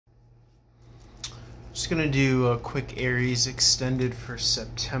Just gonna do a quick Aries extended for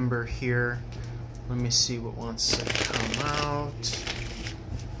September here. Let me see what wants to come out.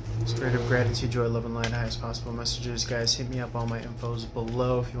 Spirit of gratitude, joy, love, and light, highest possible messages. Guys, hit me up. All my info is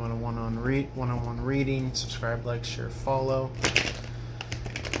below. If you want a one-on-one reading, subscribe, like, share, follow.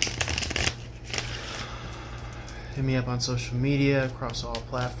 Hit me up on social media across all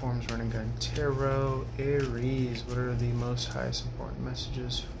platforms. Running Gun Tarot. Aries, what are the most highest important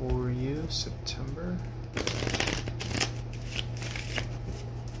messages for you September? Let's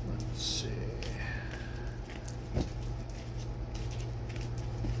see.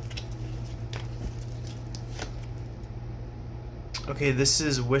 Okay, this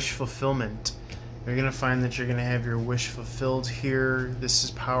is wish fulfillment. You're going to find that you're going to have your wish fulfilled here. This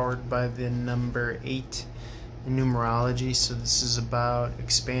is powered by the number 8 in numerology, so this is about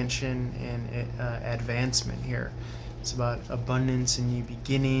expansion and advancement here. It's about abundance and new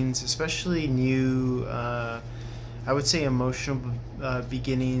beginnings, especially new, I would say emotional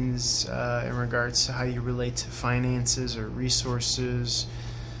beginnings in regards to how you relate to finances or resources.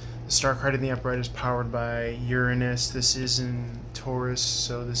 The star card in the upright is powered by Uranus. This is in Taurus,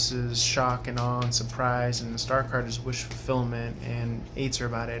 so this is shock and awe and surprise, and the star card is wish fulfillment, and 8s are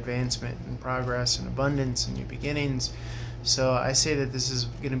about advancement and progress and abundance and new beginnings. So I say that this is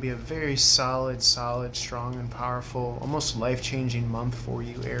going to be a very solid, strong, and powerful, almost life-changing month for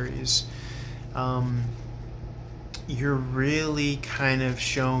you, Aries. You're really kind of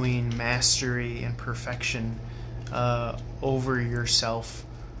showing mastery and perfection over yourself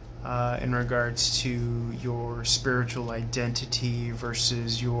in regards to your spiritual identity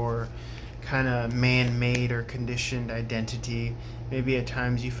versus your kind of man-made or conditioned identity. Maybe at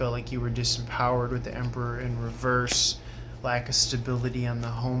times you felt like you were disempowered with the Emperor in reverse, lack of stability on the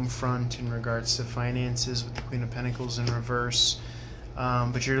home front in regards to finances with the Queen of Pentacles in reverse,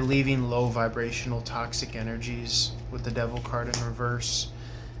 but you're leaving low vibrational toxic energies with the Devil card in reverse.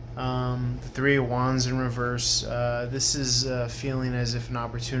 The 3 of Wands in reverse. This is feeling as if an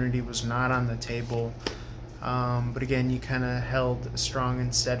opportunity was not on the table, but again, you kind of held strong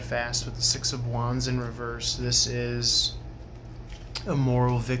and steadfast with the 6 of Wands in reverse. This is a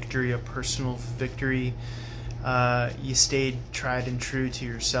moral victory, a personal victory. You stayed tried and true to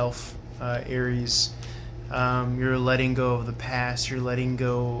yourself, Aries. You're letting go of the past. You're letting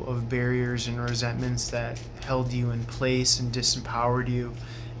go of barriers and resentments that held you in place and disempowered you.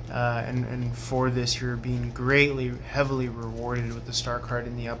 And for this, you're being heavily rewarded with the star card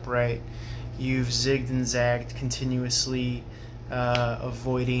in the upright. You've zigged and zagged continuously,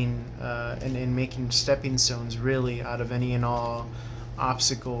 avoiding and making stepping stones really out of any and all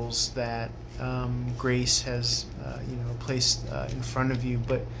obstacles that Grace has placed in front of you.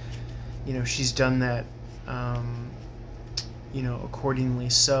 But she's done that accordingly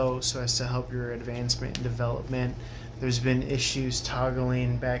so as to help your advancement and development. There's been issues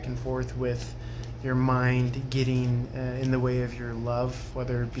toggling back and forth with your mind getting in the way of your love,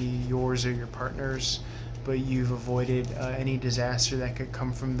 whether it be yours or your partner's, but you've avoided any disaster that could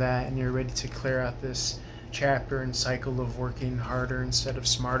come from that, and you're ready to clear out this chapter and cycle of working harder instead of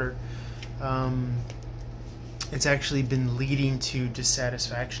smarter. It's actually been leading to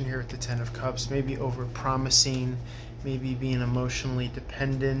dissatisfaction here with the 10 of Cups, maybe over-promising, maybe being emotionally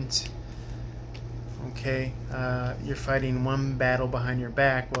dependent. Okay, you're fighting one battle behind your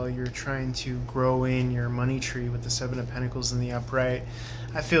back while you're trying to grow in your money tree with the 7 of Pentacles in the upright.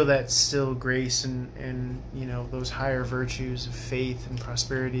 I feel that still Grace and those higher virtues of faith and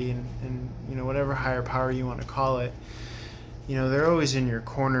prosperity and whatever higher power you want to call it, they're always in your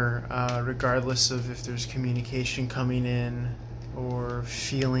corner, regardless of if there's communication coming in or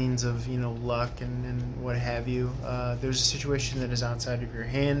feelings of luck and what have you. There's a situation that is outside of your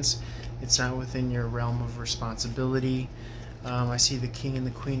hands. It's not within your realm of responsibility. I see the King and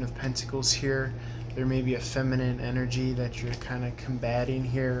the Queen of Pentacles here. There may be a feminine energy that you're kind of combating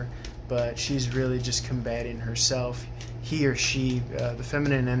here, but she's really just combating herself. He or she, the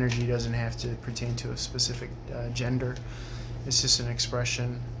feminine energy doesn't have to pertain to a specific gender. It's just an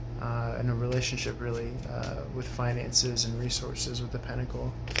expression in a relationship, really, with finances and resources with the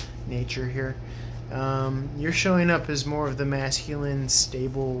Pentacle nature here. You're showing up as more of the masculine,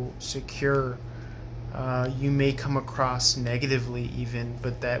 stable, secure. You may come across negatively even,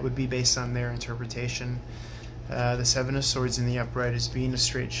 but that would be based on their interpretation. The 7 of Swords in the upright is being a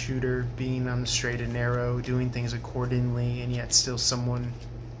straight shooter, being on the straight and narrow, doing things accordingly, and yet still someone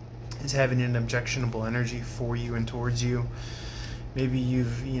is having an objectionable energy for you and towards you. Maybe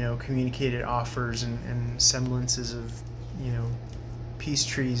you've communicated offers and semblances of peace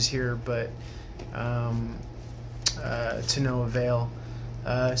trees here, but to no avail.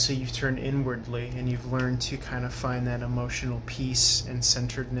 So you've turned inwardly and you've learned to kind of find that emotional peace and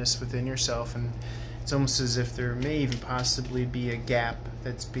centeredness within yourself. And it's almost as if there may even possibly be a gap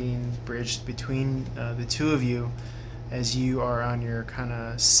that's being bridged between the two of you as you are on your kind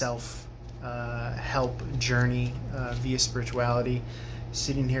of self help journey via spirituality.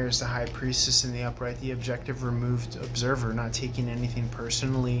 Sitting here as the high priestess in the upright, the objective removed observer, not taking anything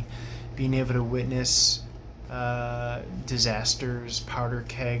personally, being able to witness disasters, powder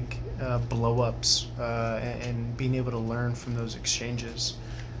keg blow-ups, and being able to learn from those exchanges.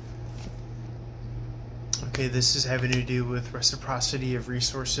 Okay, this is having to do with reciprocity of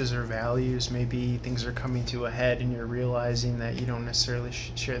resources or values. Maybe things are coming to a head and you're realizing that you don't necessarily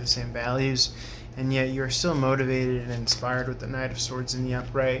share the same values, and yet you're still motivated and inspired with the Knight of Swords in the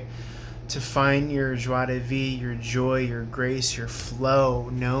upright to find your joie de vivre, your joy, your grace, your flow,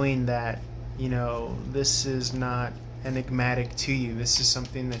 knowing that, you know, this is not enigmatic to you. This is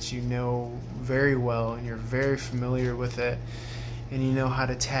something that you know very well and you're very familiar with it, and you know how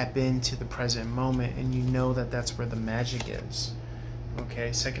to tap into the present moment, and you know that that's where the magic is.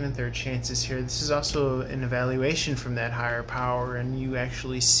 Okay, second and third chances here. This is also an evaluation from that higher power, and you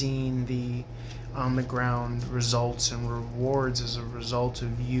actually seeing the on the ground results and rewards as a result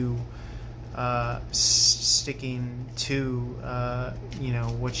of you sticking to you know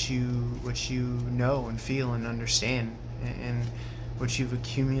what you know and feel and understand, and what you've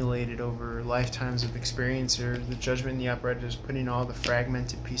accumulated over lifetimes of experience. Or the Judgment in the upright is putting all the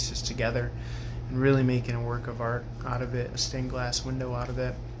fragmented pieces together and really making a work of art out of it, a stained glass window out of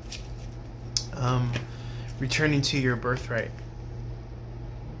it. Returning to your birthright.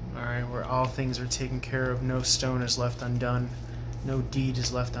 Alright, where all things are taken care of, no stone is left undone, no deed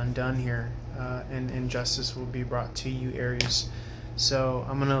is left undone here, and justice will be brought to you, Aries. So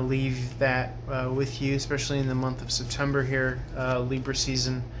I'm going to leave that with you, especially in the month of September here, Libra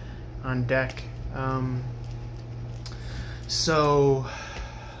season on deck. So,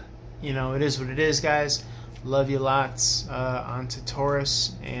 you know, it is what it is, guys. Love you lots. On to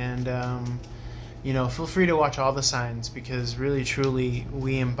Taurus, and you know, feel free to watch all the signs, because really truly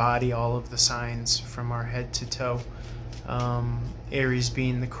we embody all of the signs from our head to toe. Aries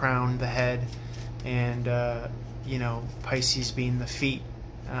being the crown, the head, and you know, Pisces being the feet.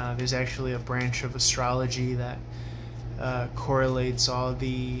 There's actually a branch of astrology that correlates all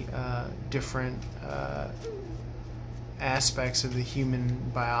the different aspects of the human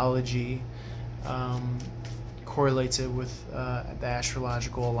biology, correlates it with the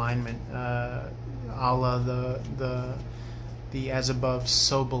astrological alignment, a la the as above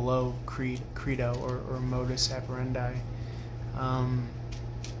so below credo or modus operandi.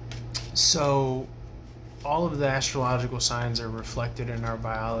 So all of the astrological signs are reflected in our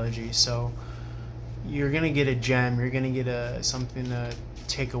biology, so you're going to get a gem, you're going to get something to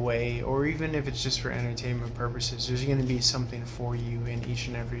take away, or even if it's just for entertainment purposes, there's going to be something for you in each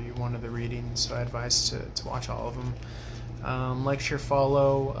and every one of the readings, so I advise to watch all of them. Like, share,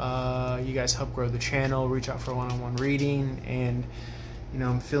 follow. You guys help grow the channel, reach out for one-on-one reading, and you know,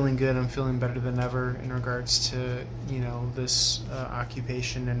 I'm feeling good, I'm feeling better than ever in regards to, you know, this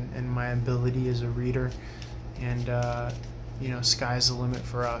occupation and my ability as a reader, and you know, sky's the limit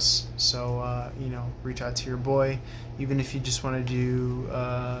for us. So you know, reach out to your boy, even if you just want to do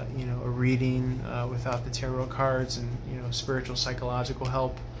you know, a reading without the tarot cards, and you know, spiritual psychological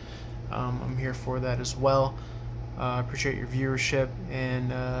help. I'm here for that as well. Appreciate your viewership,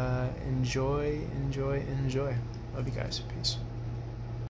 and enjoy. Love you guys. Peace.